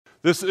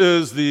This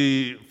is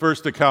the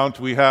first account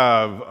we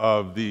have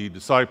of the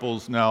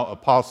disciples, now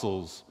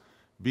apostles,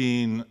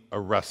 being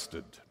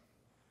arrested.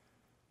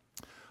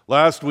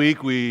 Last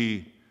week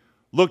we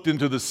looked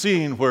into the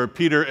scene where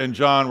Peter and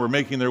John were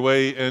making their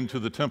way into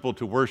the temple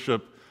to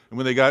worship, and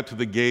when they got to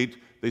the gate,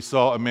 they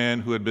saw a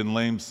man who had been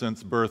lame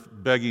since birth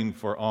begging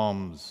for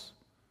alms.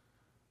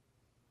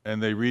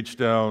 And they reached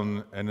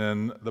down, and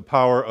in the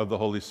power of the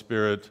Holy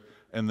Spirit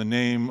and the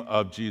name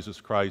of Jesus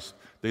Christ,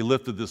 they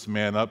lifted this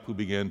man up, who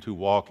began to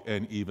walk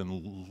and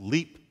even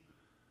leap.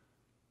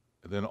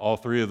 And then all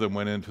three of them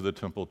went into the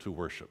temple to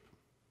worship.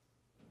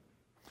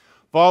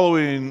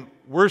 Following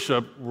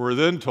worship, we're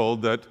then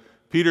told that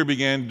Peter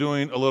began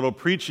doing a little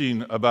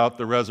preaching about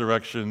the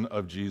resurrection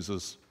of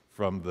Jesus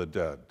from the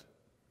dead.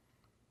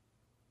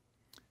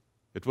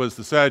 It was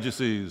the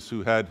Sadducees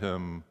who had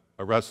him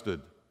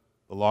arrested,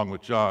 along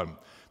with John.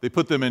 They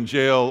put them in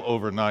jail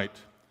overnight.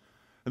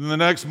 And then the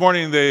next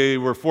morning, they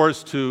were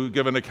forced to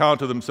give an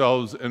account of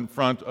themselves in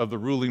front of the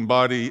ruling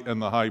body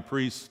and the high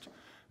priest.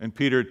 And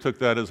Peter took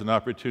that as an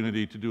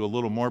opportunity to do a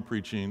little more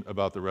preaching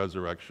about the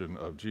resurrection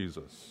of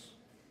Jesus.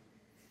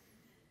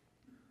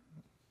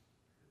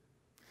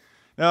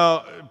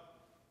 Now,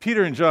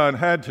 Peter and John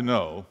had to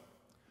know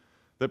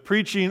that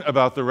preaching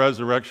about the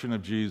resurrection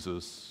of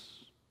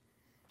Jesus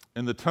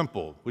in the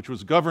temple, which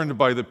was governed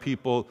by the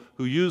people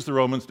who used the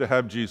Romans to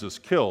have Jesus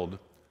killed,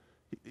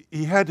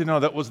 he had to know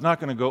that was not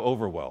going to go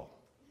over well.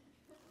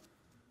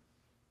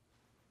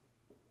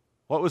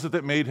 What was it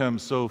that made him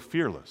so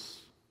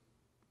fearless?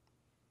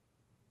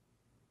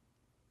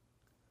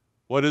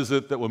 What is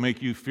it that will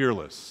make you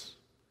fearless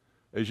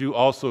as you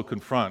also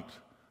confront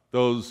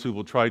those who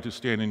will try to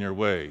stand in your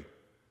way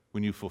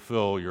when you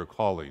fulfill your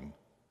calling,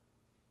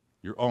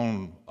 your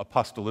own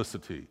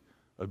apostolicity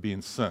of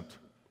being sent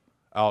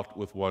out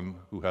with one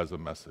who has a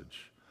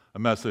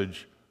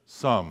message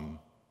some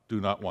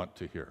do not want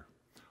to hear?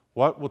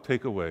 What will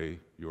take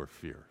away your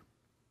fear?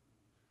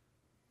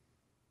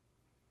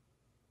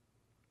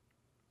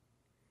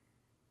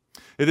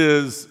 It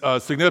is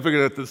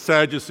significant that the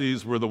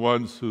Sadducees were the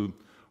ones who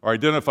are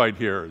identified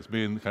here as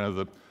being kind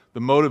of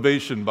the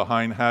motivation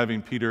behind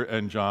having Peter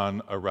and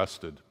John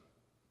arrested.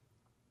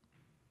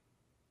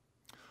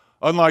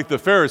 Unlike the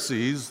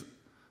Pharisees,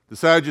 the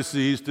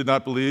Sadducees did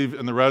not believe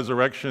in the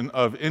resurrection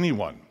of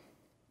anyone.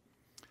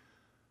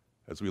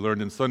 As we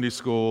learned in Sunday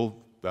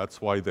school, that's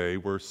why they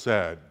were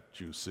sad,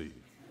 you see.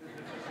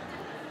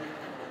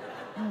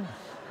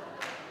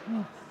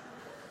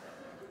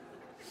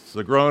 It's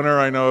a groaner,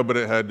 I know, but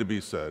it had to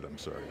be said. I'm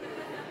sorry.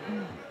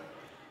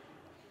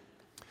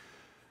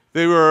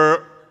 They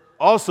were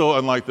also,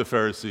 unlike the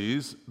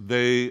Pharisees,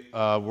 they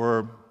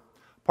were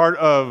part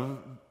of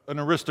an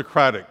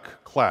aristocratic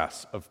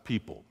class of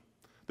people.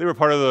 They were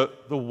part of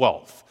the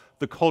wealth,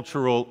 the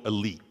cultural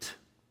elite.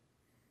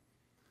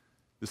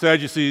 The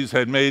Sadducees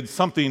had made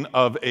something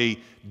of a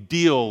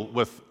deal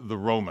with the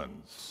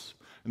Romans.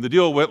 And the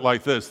deal went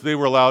like this: they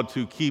were allowed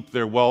to keep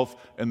their wealth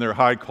and their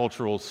high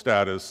cultural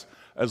status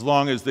as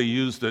long as they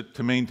used it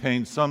to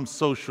maintain some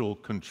social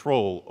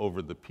control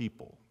over the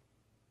people.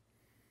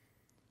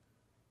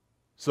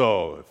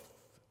 So if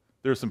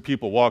there's some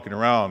people walking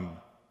around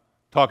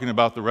talking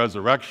about the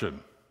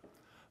resurrection,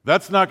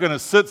 that's not going to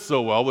sit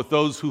so well with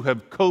those who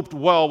have coped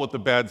well with the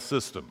bad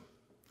system.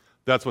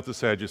 That's what the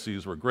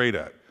Sadducees were great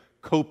at,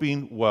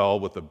 coping well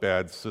with a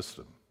bad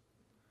system.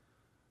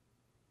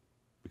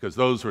 Because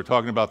those who are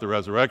talking about the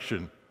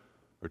resurrection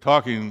are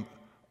talking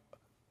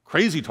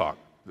crazy talk.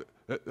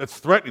 That's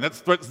threatening. That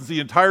threatens the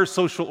entire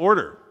social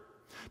order.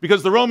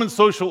 Because the Roman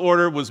social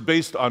order was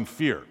based on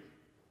fear.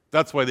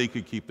 That's why they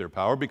could keep their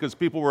power, because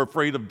people were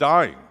afraid of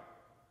dying.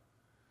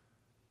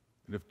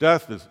 And if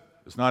death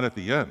is not at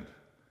the end,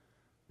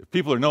 if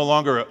people are no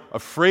longer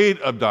afraid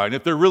of dying,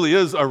 if there really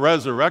is a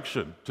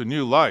resurrection to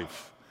new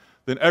life,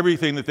 then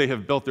everything that they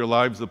have built their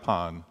lives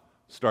upon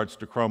starts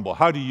to crumble.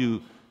 How do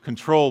you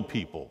control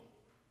people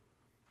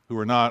who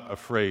are not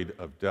afraid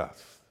of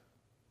death?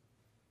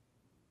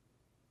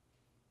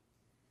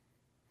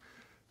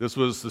 This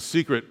was the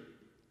secret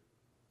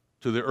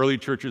to the early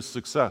church's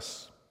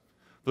success.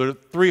 For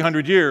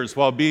 300 years,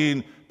 while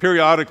being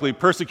periodically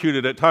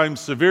persecuted, at times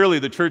severely,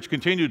 the church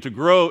continued to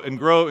grow and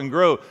grow and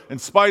grow, in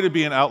spite of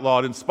being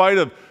outlawed, in spite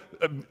of,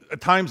 at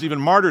times, even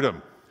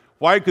martyrdom.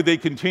 Why could they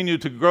continue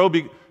to grow?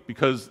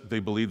 Because they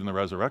believed in the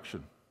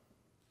resurrection.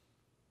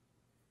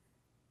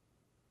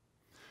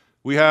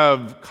 We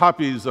have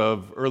copies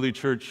of early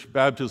church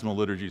baptismal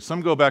liturgies.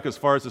 Some go back as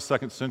far as the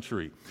 2nd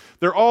century.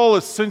 They're all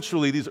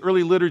essentially, these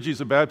early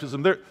liturgies of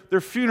baptism,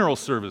 they're funeral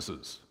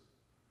services,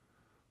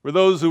 where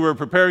those who were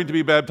preparing to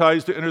be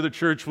baptized to enter the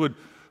church would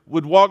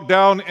walk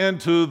down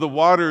into the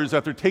waters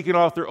after taking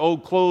off their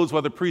old clothes,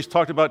 while the priest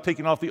talked about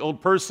taking off the old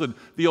person,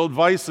 the old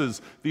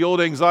vices, the old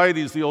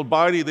anxieties, the old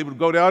body. They would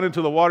go down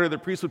into the water. The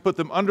priest would put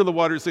them under the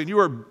water, saying, "You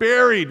are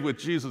buried with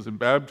Jesus in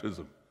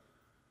baptism."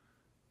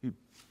 He'd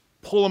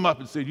pull them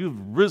up and say, "You've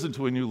risen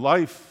to a new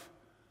life."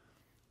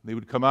 They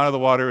would come out of the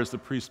water as the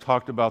priest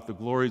talked about the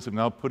glories of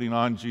now putting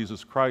on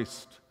Jesus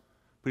Christ.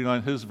 putting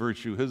on his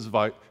virtue, his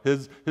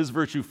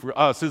virtue for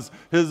us,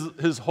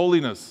 his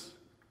holiness,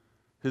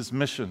 his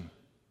mission.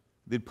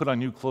 They'd put on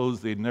new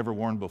clothes they'd never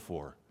worn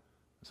before.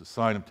 It's a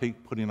sign of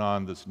putting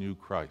on this new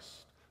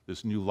Christ,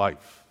 this new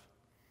life.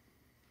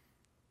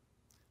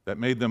 That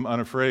made them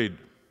unafraid,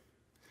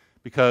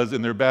 because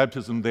in their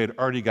baptism they had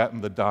already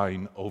gotten the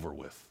dying over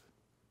with.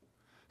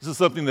 This is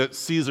something that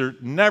Caesar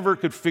never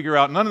could figure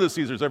out. None of the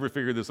Caesars ever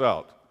figured this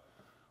out.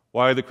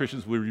 Why the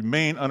Christians would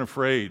remain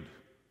unafraid.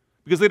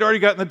 Because they'd already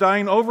gotten the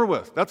dying over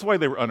with. That's why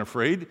they were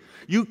unafraid.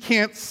 You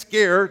can't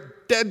scare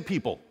dead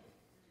people.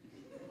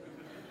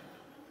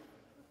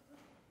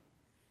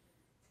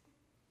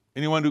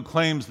 Anyone who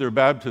claims their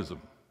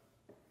baptism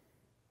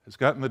has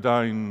gotten the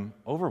dying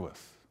over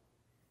with.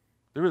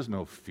 There is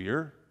no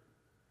fear.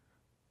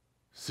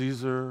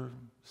 Caesar,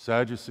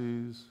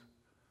 Sadducees,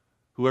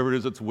 whoever it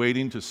is that's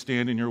waiting to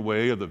stand in your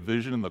way of the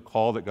vision and the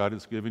call that God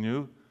has given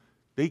you,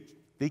 they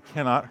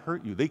cannot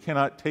hurt you. They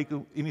cannot take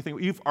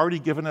anything. You've already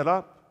given it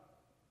up.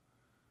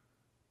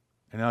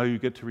 And now you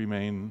get to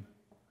remain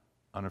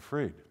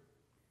unafraid.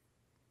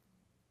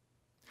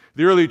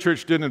 The early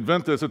church didn't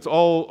invent this. It's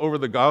all over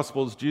the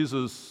Gospels.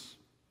 Jesus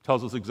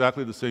tells us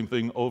exactly the same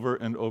thing over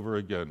and over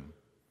again.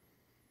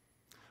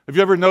 Have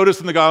you ever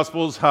noticed in the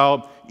Gospels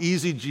how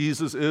easy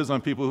Jesus is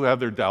on people who have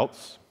their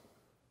doubts?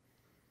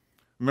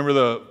 Remember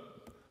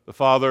the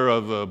father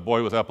of the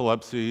boy with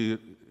epilepsy?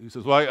 He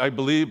says, well, I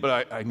believe,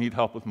 but I need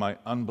help with my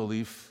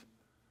unbelief.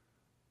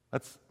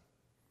 That's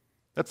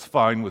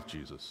fine with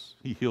Jesus.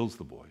 He heals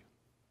the boy.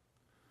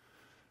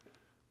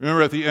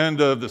 Remember at the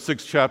end of the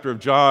 6th chapter of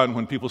John,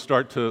 when people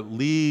start to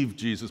leave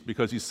Jesus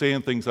because he's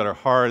saying things that are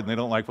hard and they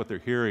don't like what they're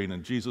hearing,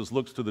 and Jesus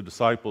looks to the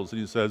disciples and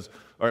he says,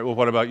 all right, well,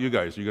 what about you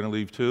guys? Are you going to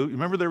leave too? You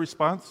remember their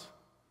response?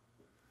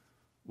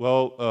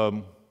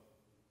 Well,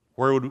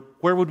 where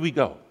would we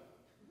go?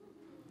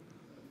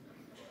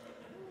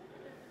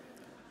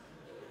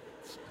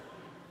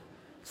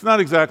 It's not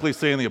exactly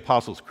saying the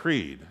Apostles'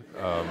 Creed.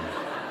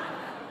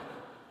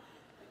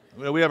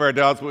 We have our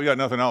doubts, but we got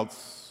nothing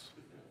else.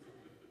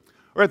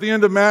 Or at the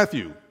end of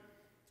Matthew,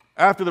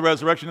 after the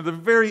resurrection, at the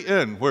very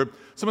end, where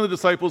some of the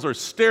disciples are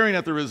staring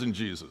at the risen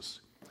Jesus,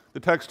 the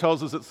text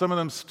tells us that some of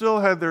them still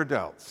had their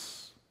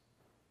doubts,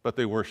 but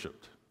they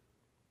worshiped.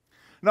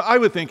 Now, I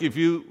would think if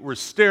you were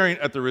staring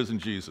at the risen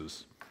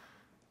Jesus,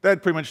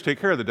 that'd pretty much take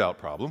care of the doubt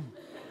problem.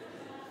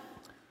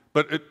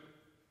 But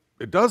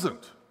it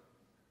doesn't.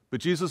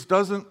 But Jesus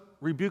doesn't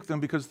rebuke them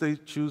because they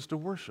choose to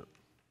worship.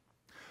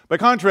 By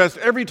contrast,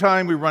 every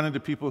time we run into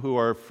people who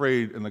are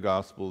afraid in the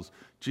Gospels,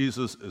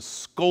 Jesus is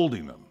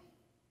scolding them.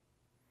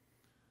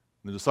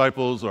 The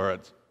disciples are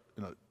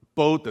in a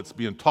boat that's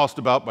being tossed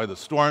about by the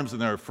storms,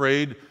 and they're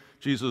afraid.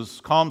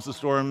 Jesus calms the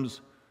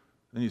storms,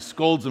 and he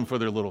scolds them for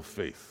their little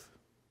faith.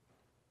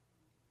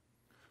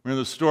 Remember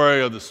the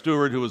story of the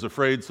steward who was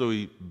afraid, so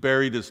he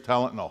buried his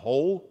talent in a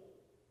hole?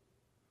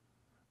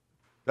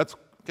 That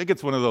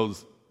gets one of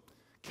those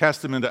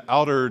cast him into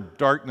outer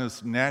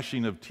darkness,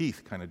 gnashing of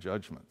teeth kind of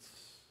judgments.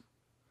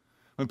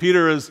 When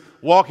Peter is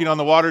walking on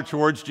the water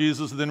towards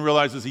Jesus and then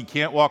realizes he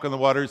can't walk on the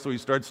water, so he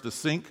starts to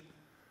sink,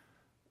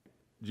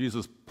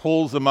 Jesus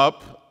pulls him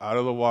up out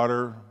of the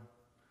water.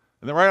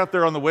 And then right out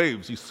there on the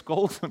waves, he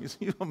scolds him.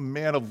 He's a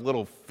man of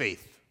little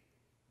faith.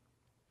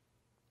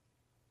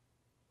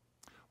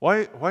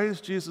 Why is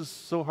Jesus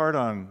so hard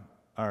on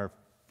our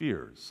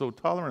fears? So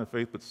tolerant of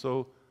faith, but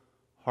so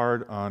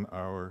hard on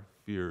our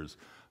fears?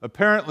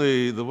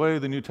 Apparently, the way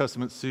the New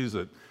Testament sees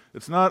it,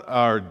 it's not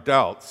our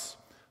doubts,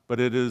 but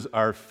it is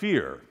our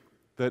fear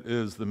that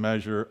is the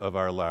measure of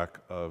our lack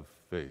of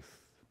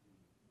faith.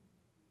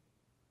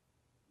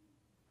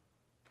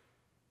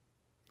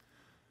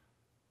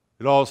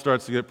 It all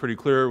starts to get pretty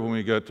clear when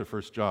we get to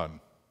 1 John.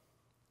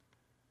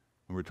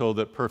 And we're told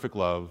that perfect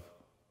love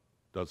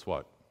does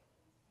what?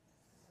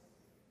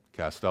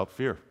 Cast out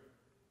fear.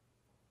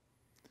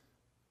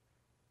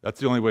 That's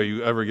the only way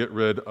you ever get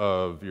rid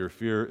of your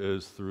fear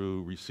is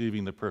through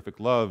receiving the perfect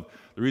love.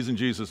 The reason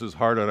Jesus is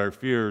hard on our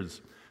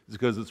fears is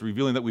because it's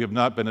revealing that we have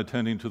not been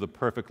attending to the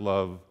perfect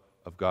love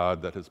of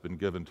God that has been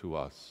given to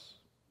us.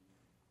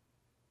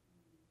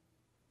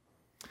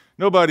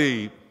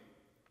 Nobody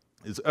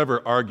is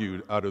ever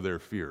argued out of their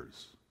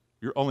fears.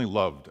 You're only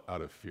loved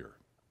out of fear.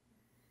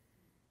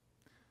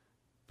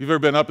 If you've ever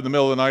been up in the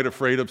middle of the night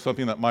afraid of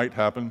something that might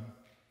happen,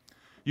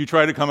 you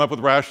try to come up with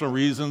rational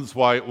reasons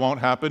why it won't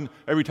happen.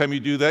 Every time you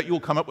do that, you'll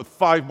come up with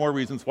 5 more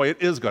reasons why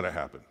it is going to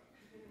happen.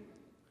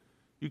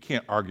 You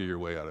can't argue your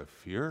way out of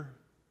fear.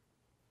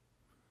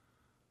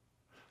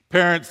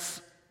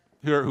 Parents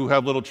here who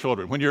have little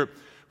children,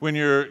 when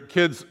your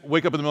kids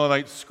wake up in the middle of the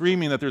night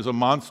screaming that there's a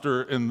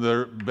monster in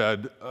their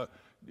bed,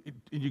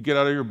 you get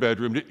out of your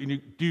bedroom.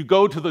 Do you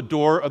go to the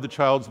door of the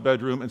child's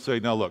bedroom and say,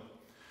 now look,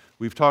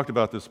 we've talked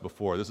about this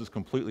before. This is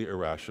completely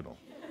irrational.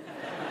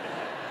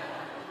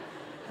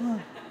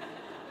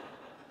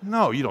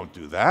 No, you don't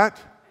do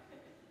that.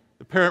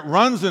 The parent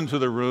runs into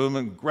the room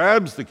and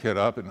grabs the kid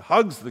up and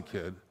hugs the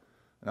kid.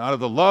 And out of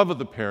the love of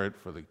the parent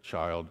for the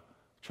child's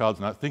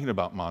not thinking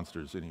about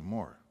monsters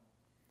anymore.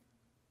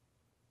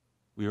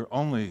 We are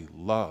only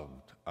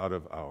loved out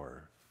of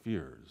our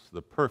fears.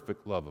 The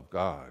perfect love of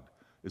God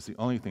is the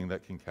only thing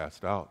that can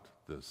cast out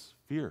this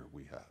fear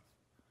we have.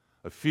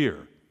 A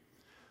fear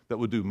that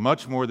will do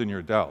much more than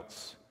your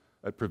doubts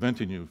at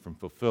preventing you from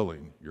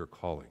fulfilling your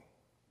calling.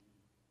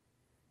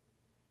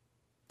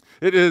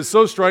 It is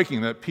so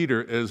striking that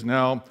Peter is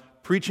now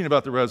preaching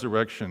about the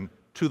resurrection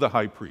to the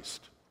high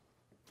priest.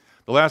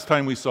 The last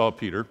time we saw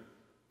Peter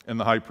and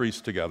the high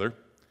priest together,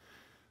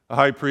 the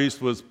high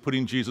priest was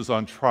putting Jesus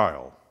on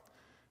trial,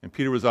 and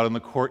Peter was out in the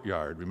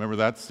courtyard. Remember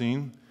that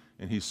scene?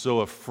 And he's so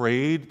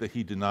afraid that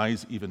he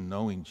denies even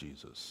knowing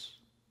Jesus.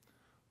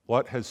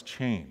 What has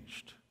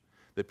changed?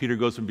 That Peter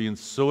goes from being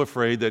so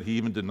afraid that he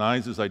even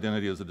denies his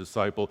identity as a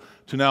disciple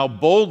to now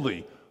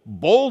boldly,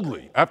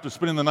 after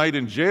spending the night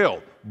in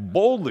jail,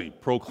 boldly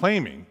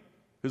proclaiming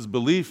his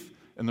belief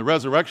in the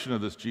resurrection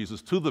of this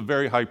Jesus to the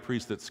very high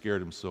priest that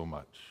scared him so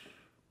much.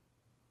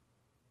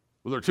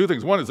 Well, there are two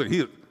things. One is that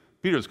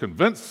Peter is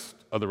convinced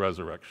of the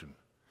resurrection.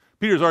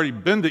 Peter's already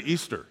been to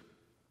Easter,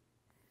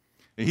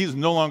 and he's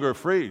no longer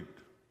afraid.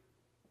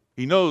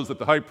 He knows that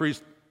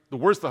the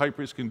worst the high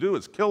priest can do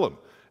is kill him.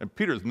 And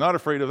Peter's not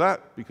afraid of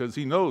that because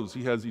he knows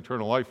he has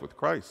eternal life with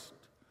Christ.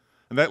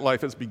 And that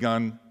life has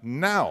begun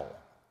now.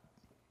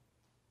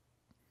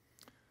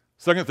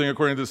 Second thing,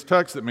 according to this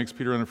text, that makes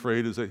Peter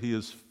unafraid is that he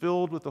is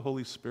filled with the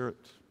Holy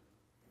Spirit.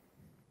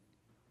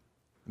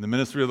 And the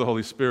ministry of the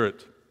Holy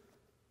Spirit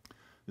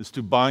is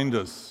to bind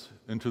us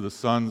into the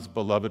Son's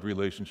beloved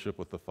relationship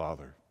with the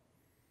Father,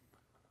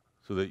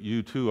 so that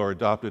you too are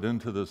adopted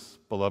into this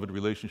beloved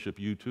relationship.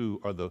 You too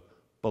are the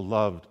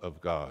beloved of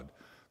God,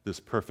 this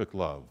perfect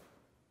love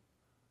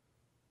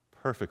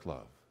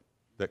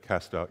that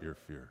casts out your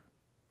fear.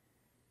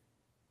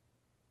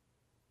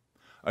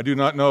 I do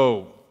not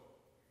know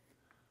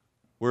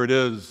where it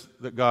is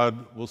that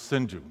God will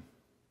send you.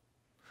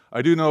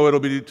 I do know it'll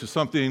be to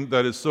something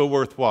that is so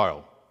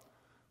worthwhile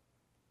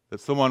that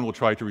someone will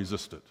try to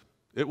resist it.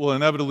 It will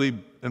inevitably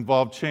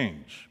involve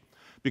change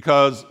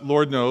because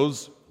Lord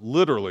knows,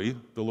 literally,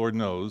 the Lord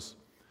knows,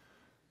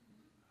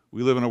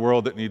 we live in a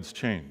world that needs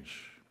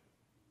change,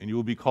 and you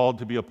will be called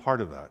to be a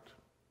part of that.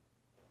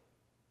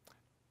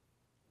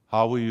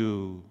 How will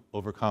you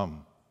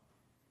overcome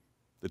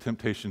the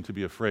temptation to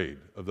be afraid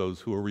of those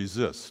who will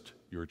resist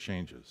your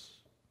changes?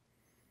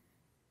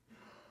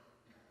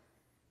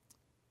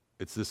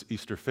 It's this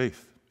Easter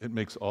faith. It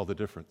makes all the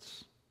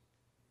difference.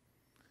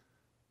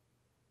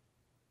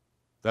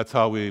 That's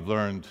how we've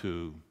learned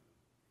to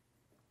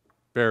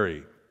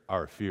bury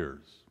our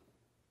fears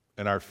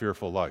and our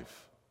fearful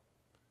life,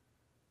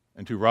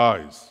 and to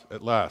rise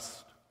at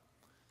last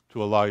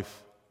to a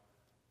life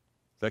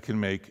that can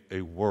make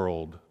a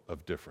world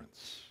of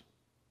difference.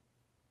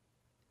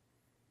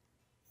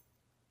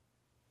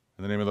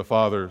 In the name of the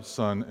Father,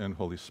 Son, and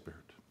Holy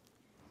Spirit.